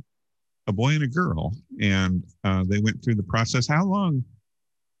 children, a boy and a girl, and they went through the process. How long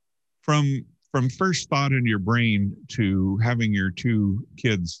from first thought in your brain to having your 2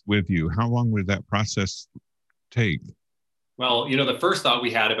 kids with you? How long would that process take? Well, the first thought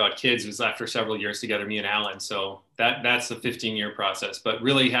we had about kids was after several years together, me and Alan. So that's a 15-year process. But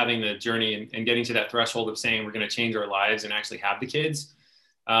really having the journey and getting to that threshold of saying we're going to change our lives and actually have the kids.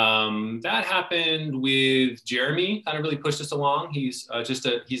 That happened with Jeremy, kind of really pushed us along. He's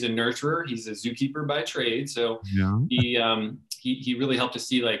he's a nurturer. He's a zookeeper by trade. So he really helped us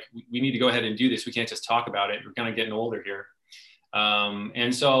see, like, we need to go ahead and do this. We can't just talk about it. We're kind of getting older here.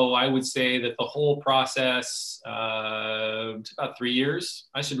 And so I would say that the whole process, took about 3 years.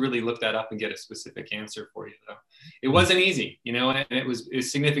 I should really look that up and get a specific answer for you, though. It wasn't easy, and it was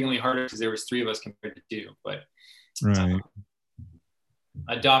significantly harder because there was 3 of us compared to 2, but right.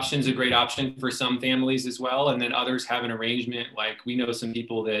 Adoption is a great option for some families as well. And then others have an arrangement. Like, we know some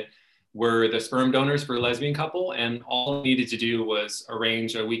people that were the sperm donors for a lesbian couple, and all needed to do was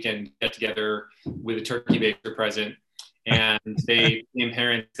arrange a weekend get together with a turkey baster present. And they became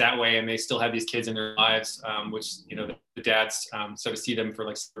parents that way, and they still have these kids in their lives, which, the dads sort of see them for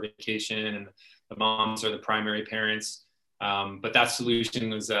like vacation, and the moms are the primary parents. But that solution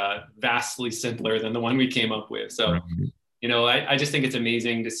was vastly simpler than the one we came up with. So, right. I just think it's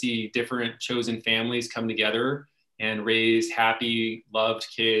amazing to see different chosen families come together and raise happy, loved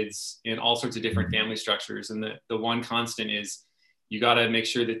kids in all sorts of different family structures. And the one constant is you got to make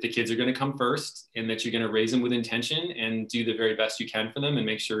sure that the kids are going to come first, and that you're going to raise them with intention and do the very best you can for them, and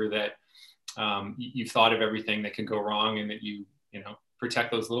make sure that you've thought of everything that can go wrong, and that you protect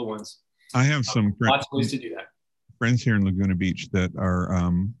those little ones. I have some lots of ways to do that. Friends here in Laguna Beach that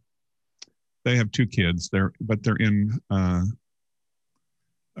are they have 2 kids. They're in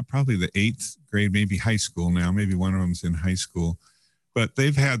probably the 8th grade, maybe high school now. Maybe one of them's in high school, but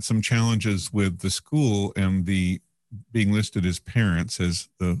they've had some challenges with the school and the being listed as parents, as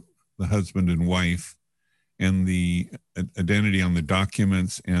the husband and wife, and the identity on the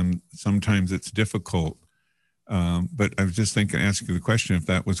documents. And sometimes it's difficult. But I was just asking you the question if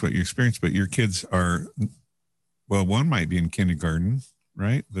that was what you experienced. But your kids are, well, one might be in kindergarten,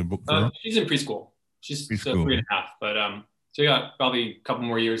 right? The girl? She's in preschool. She's preschool. 3.5, but so you got probably a couple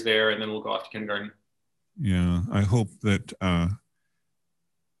more years there, and then we'll go off to kindergarten. Yeah, I hope that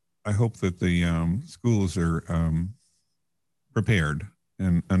the schools are prepared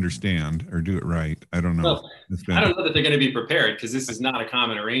and understand or do it right. I don't know. Well, I don't know that they're going to be prepared, because this is not a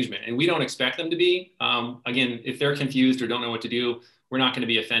common arrangement, and we don't expect them to be. Again, if they're confused or don't know what to do, we're not going to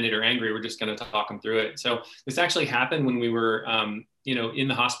be offended or angry. We're just going to talk them through it. So this actually happened when we were, in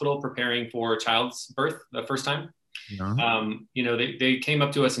the hospital preparing for child's birth the first time. Yeah. They came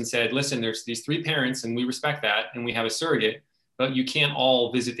up to us and said, listen, there's these 3 parents, and we respect that, and we have a surrogate, but you can't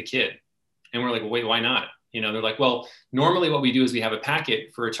all visit the kid. And we're like, well, wait, why not? They're like, well, normally what we do is we have a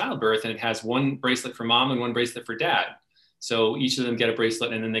packet for a childbirth, and it has one bracelet for mom and one bracelet for dad. So each of them get a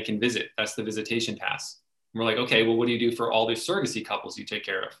bracelet, and then they can visit. That's the visitation pass. And we're like, okay, well, what do you do for all the surrogacy couples you take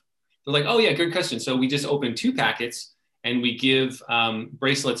care of? They're like, oh yeah, good question. So we just open 2 packets, and we give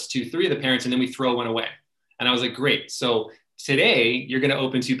bracelets to 3 of the parents, and then we throw one away. And I was like, great. So today you're going to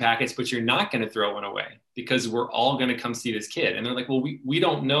open 2 packets, but you're not going to throw one away, because we're all going to come see this kid. And they're like, well, we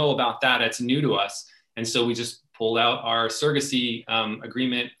don't know about that. That's new to us. And so we just pulled out our surrogacy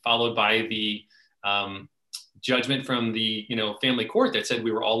agreement, followed by the judgment from the family court that said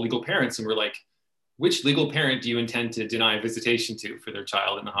we were all legal parents. And we're like, which legal parent do you intend to deny visitation to for their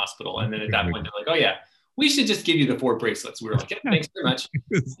child in the hospital? And then at that point, they're like, oh yeah, we should just give you the 4 bracelets. We were like, yeah, thanks very much.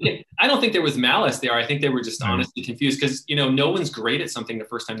 Yeah, I don't think there was malice there. I think they were just honestly confused because, no one's great at something the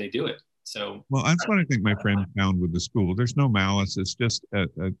first time they do it. So, well, that's what I think my friend found with the school. There's no malice. It's just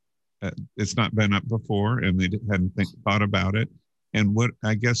it's not been up before, and they hadn't thought about it. And what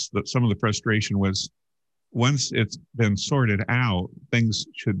I guess that some of the frustration was, once it's been sorted out, things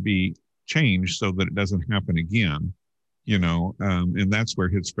should be changed so that it doesn't happen again. And that's where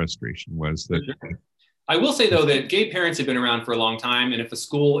his frustration was. That I will say, though, that gay parents have been around for a long time. And if a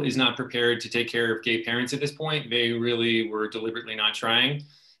school is not prepared to take care of gay parents at this point, they really were deliberately not trying.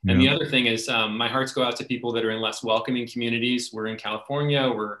 And the other thing is, my hearts go out to people that are in less welcoming communities. We're in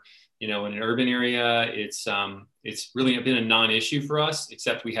California. We're, in an urban area. It's really been a non-issue for us,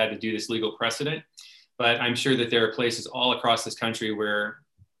 except we had to do this legal precedent. But I'm sure that there are places all across this country where,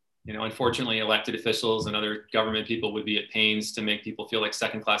 unfortunately, elected officials and other government people would be at pains to make people feel like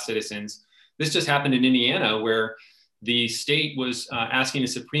second-class citizens. This just happened in Indiana, where the state was asking the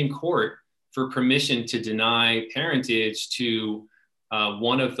Supreme Court for permission to deny parentage to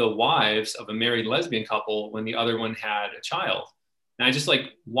one of the wives of a married lesbian couple when the other one had a child. And I just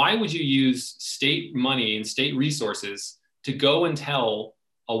why would you use state money and state resources to go and tell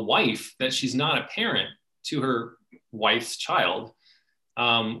a wife that she's not a parent to her wife's child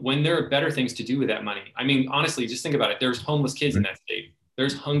when there are better things to do with that money? I mean, honestly, just think about it. There's homeless kids in that state.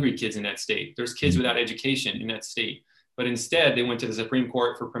 There's hungry kids in that state. There's kids without education in that state. But instead, they went to the Supreme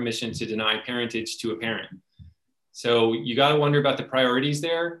Court for permission to deny parentage to a parent. So you got to wonder about the priorities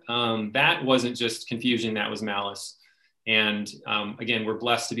there. That wasn't just confusion, that was malice. And again, we're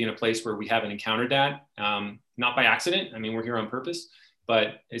blessed to be in a place where we haven't encountered that, not by accident. I mean, we're here on purpose,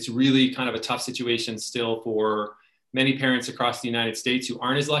 but it's really kind of a tough situation still for many parents across the United States who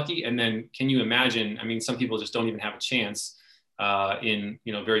aren't as lucky. And then can you imagine, I mean, some people just don't even have a chance in,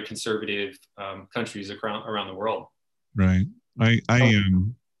 very conservative countries around the world. Right.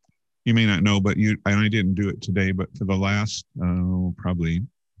 You may not know, but I didn't do it today, but for the last probably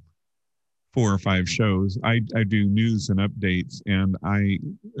 4 or 5 shows, I do news and updates, and I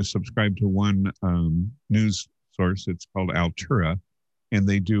subscribe to one news source. It's called Altura, and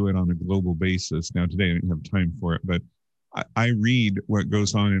they do it on a global basis. Now, today I didn't have time for it, but I read what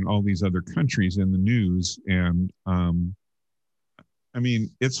goes on in all these other countries in the news, and I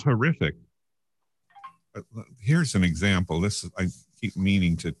mean, it's horrific. Here's an example. I keep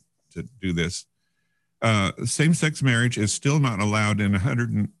meaning to do this. Same-sex marriage is still not allowed in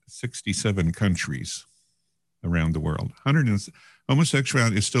 167 countries around the world.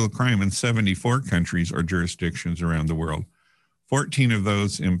 Homosexuality is still a crime in 74 countries or jurisdictions around the world. 14 of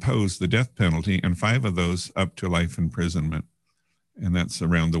those impose the death penalty, and 5 of those up to life imprisonment. And that's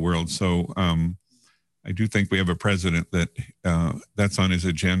around the world. So I do think we have a president that that's on his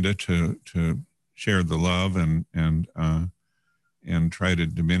agenda to share the love and try to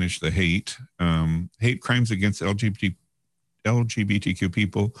diminish the hate. Hate crimes against LGBTQ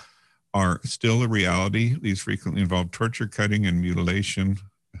people are still a reality. These frequently involve torture, cutting, and mutilation.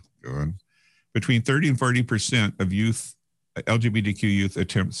 Between 30 and 40% of LGBTQ youth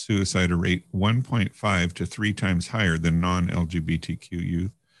attempt suicide, a rate 1.5 to 3 times higher than non-LGBTQ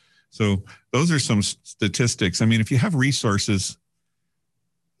youth. So those are some statistics. I mean, if you have resources,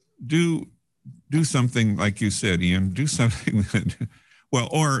 do something like you said, Ian. Do something that,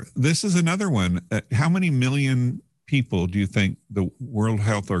 or this is another one. How many million people do you think the World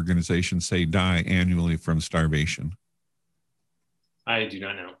Health Organization say die annually from starvation? I do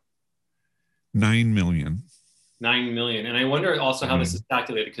not know. 9 million. 9 million. And I wonder also how this is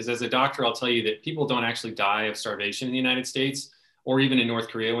calculated, because as a doctor, I'll tell you that people don't actually die of starvation in the United States or even in North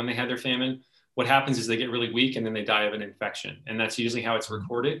Korea when they had their famine. What happens is they get really weak and then they die of an infection. And that's usually how it's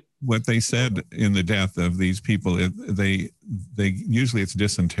recorded. What they said in the death of these people, they usually it's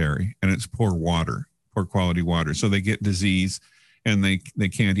dysentery and it's poor quality water. So they get disease and they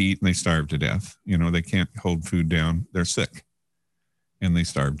can't eat and they starve to death. They can't hold food down. They're sick and they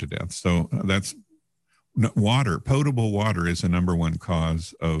starve to death. So that's water. Potable water is the number one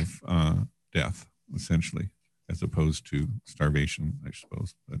cause of death, essentially, as opposed to starvation, I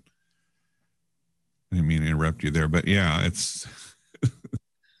suppose. But I didn't mean to interrupt you there, but yeah, it's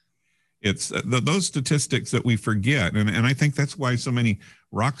those statistics that we forget, and I think that's why so many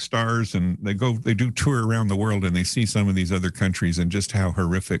rock stars and they do tour around the world and they see some of these other countries and just how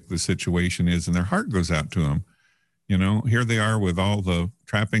horrific the situation is, and their heart goes out to them. Here they are with all the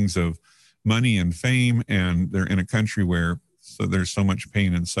trappings of money and fame, and they're in a country where so there's so much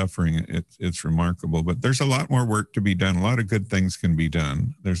pain and suffering. It's remarkable, but there's a lot more work to be done. A lot of good things can be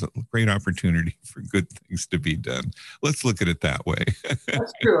done. There's a great opportunity for good things to be done. Let's look at it that way.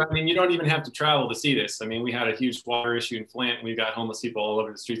 That's true. I mean, you don't even have to travel to see this. I mean, we had a huge water issue in Flint. We've got homeless people all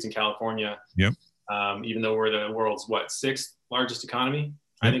over the streets in California. Yep. Even though we're the world's, sixth largest economy,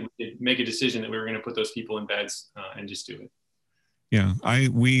 I think we could make a decision that we were going to put those people in beds and just do it. Yeah,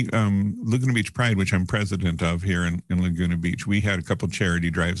 Laguna Beach Pride, which I'm president of here in Laguna Beach, we had a couple charity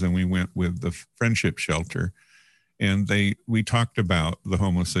drives, and we went with the Friendship Shelter, and we talked about the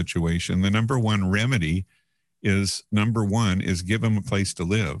homeless situation. The number one remedy is give them a place to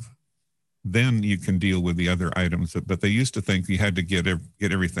live. Then you can deal with the other items. But they used to think you had to get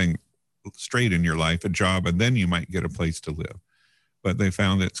everything straight in your life, a job, and then you might get a place to live. But they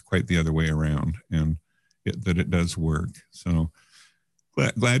found it's quite the other way around, and that it does work. So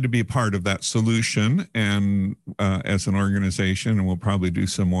glad to be a part of that solution, and as an organization, and we'll probably do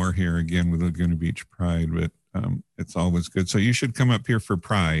some more here again with Laguna Beach Pride, but it's always good. So you should come up here for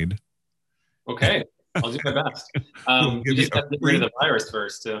Pride. Okay, I'll do my best. We just have to get rid of the virus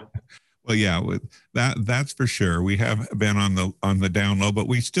first, too. Well, yeah, with that's for sure. We have been on the down low, but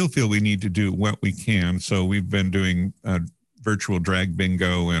we still feel we need to do what we can. So we've been doing virtual drag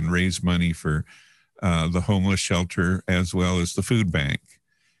bingo and raise money for the homeless shelter as well as the food bank,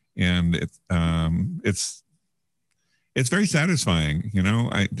 and it's very satisfying. You know,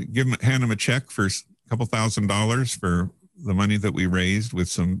 I hand them a check for a couple $1,000s for the money that we raised with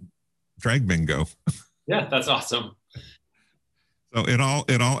some drag bingo. Yeah, that's awesome. So it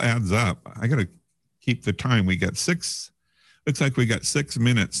all adds up. I got to keep the time. We got looks like we got 6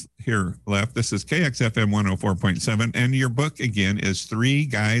 minutes here left. This is KXFM 104.7, and your book again is Three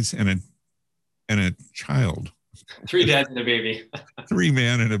Guys and a Child. 3 dads and a baby. 3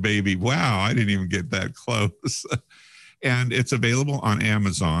 men and a baby. Wow, I didn't even get that close. And it's available on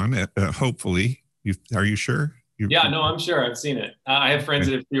Amazon. Hopefully, are you sure? Yeah, no, I'm sure. I've seen it. I have friends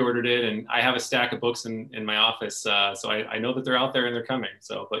that have pre-ordered it, and I have a stack of books in my office. So I know that they're out there and they're coming.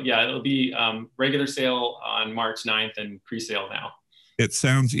 So, but yeah, it'll be regular sale on March 9th and pre-sale now. It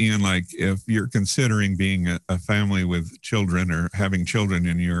sounds, Ian, like if you're considering being a family with children or having children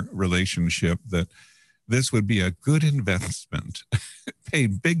in your relationship, that this would be a good investment. Pay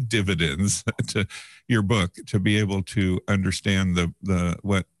big dividends to your book to be able to understand the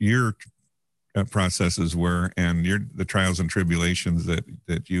what your processes were and the trials and tribulations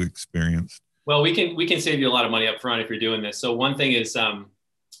that you experienced. Well, we can save you a lot of money up front if you're doing this. So one thing is,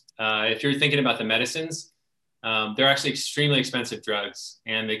 if you're thinking about the medicines, they're actually extremely expensive drugs,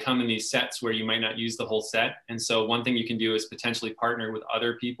 and they come in these sets where you might not use the whole set. And so one thing you can do is potentially partner with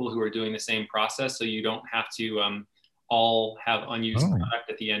other people who are doing the same process, so you don't have to all have unused product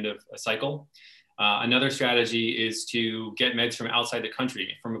at the end of a cycle. Another strategy is to get meds from outside the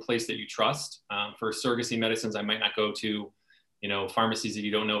country, from a place that you trust. For surrogacy medicines, I might not go to, pharmacies that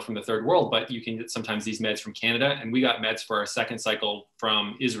you don't know from the third world, but you can get sometimes these meds from Canada. And we got meds for our second cycle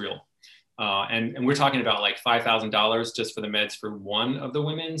from Israel. And we're talking about like $5,000 just for the meds for one of the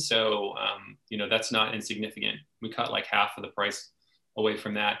women. So, that's not insignificant. We cut like half of the price away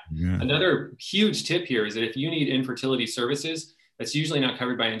from that. Yeah. Another huge tip here is that if you need infertility services, that's usually not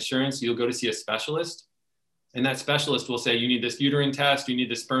covered by insurance, you'll go to see a specialist. And that specialist will say, you need this uterine test, you need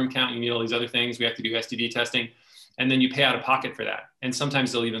the sperm count, you need all these other things. We have to do STD testing. And then you pay out of pocket for that. And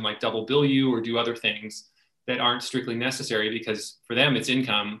sometimes they'll even like double bill you or do other things that aren't strictly necessary, because for them it's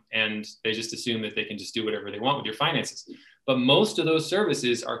income and they just assume that they can just do whatever they want with your finances. But most of those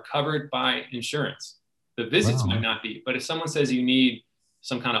services are covered by insurance. The visits might not be, but if someone says you need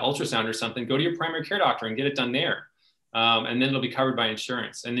some kind of ultrasound or something, go to your primary care doctor and get it done there. And then it'll be covered by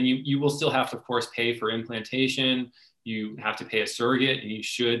insurance. And then you will still have to, of course, pay for implantation. You have to pay a surrogate, and you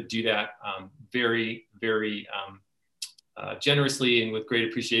should do that very, very generously and with great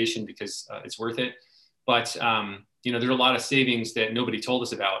appreciation, because it's worth it. But, there's a lot of savings that nobody told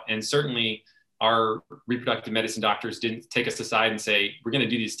us about. And certainly our reproductive medicine doctors didn't take us aside and say, we're going to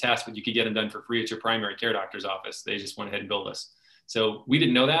do these tests, but you could get them done for free at your primary care doctor's office. They just went ahead and billed us. So we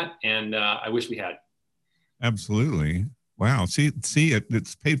didn't know that. And I wish we had. Absolutely. Wow. See,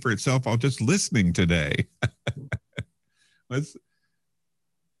 it's paid for itself all just listening today.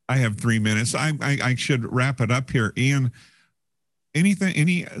 I have 3 minutes. I should wrap it up here. Ian,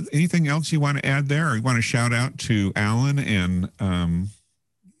 anything else you want to add there, or you want to shout out to Alan and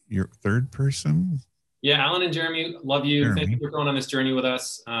your third person? Yeah, Alan and Jeremy, love you. Jeremy. Thank you for going on this journey with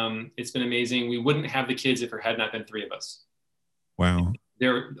us. It's been amazing. We wouldn't have the kids if there had not been 3 of us. Wow.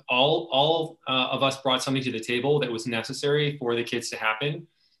 All of us brought something to the table that was necessary for the kids to happen.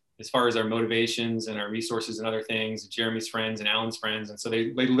 as far as our motivations and our resources and other things, Jeremy's friends and Alan's friends. And so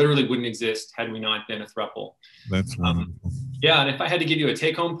they literally wouldn't exist had we not been a throuple. That's wonderful. Yeah, and if I had to give you a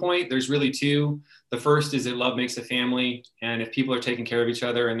take-home point, there's really two. The first is that love makes a family. And if people are taking care of each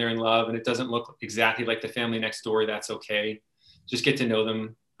other and they're in love and it doesn't look exactly like the family next door, that's okay. Just get to know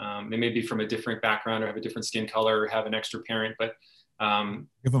them. They may be from a different background or have a different skin color or have an extra parent, but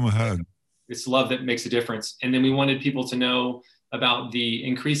Give them a hug. it's love that makes a difference. And then we wanted people to know about the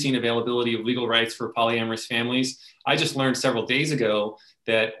increasing availability of legal rights for polyamorous families. I just learned several days ago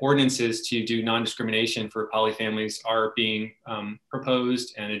that ordinances to do non-discrimination for poly families are being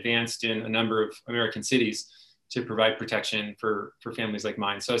proposed and advanced in a number of American cities to provide protection for families like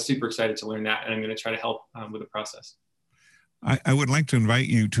mine. So I was super excited to learn that, and I'm going to try to help with the process. I would like to invite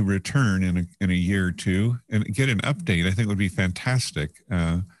you to return in a year or two and get an update. I think it would be fantastic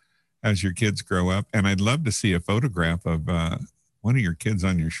as your kids grow up. And I'd love to see a photograph of one of your kids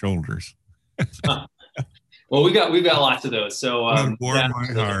on your shoulders. Well, we've got lots of those. So warm my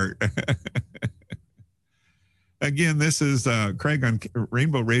heart. Again, this is Craig on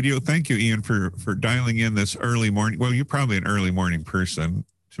Rainbow Radio. Thank you, Ian, for dialing in this early morning. Well, you're probably an early morning person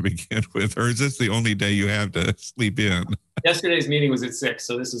to begin with, or is this the only day you have to sleep in? Yesterday's meeting was at 6,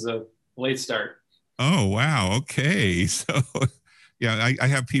 so this is a late start. Oh, wow. Okay. So, yeah, I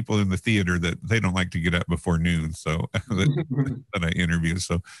have people in the theater that they don't like to get up before noon, so that I interview.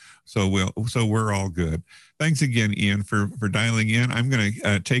 So we're all good. Thanks again, Ian, for dialing in. I'm going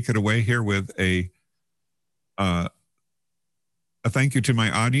to take it away here with a thank you to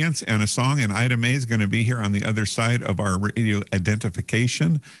my audience and a song, and Ida May is going to be here on the other side of our radio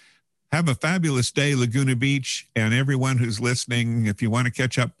identification. Have a fabulous day, Laguna Beach, and everyone who's listening. If you want to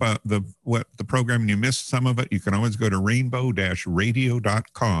catch up the program and you missed some of it, you can always go to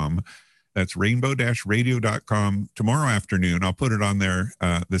rainbow-radio.com. That's rainbow-radio.com tomorrow afternoon. I'll put it on there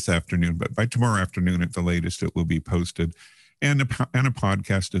this afternoon, but by tomorrow afternoon at the latest, it will be posted, and a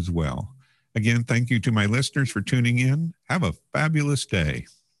podcast as well. Again, thank you to my listeners for tuning in. Have a fabulous day.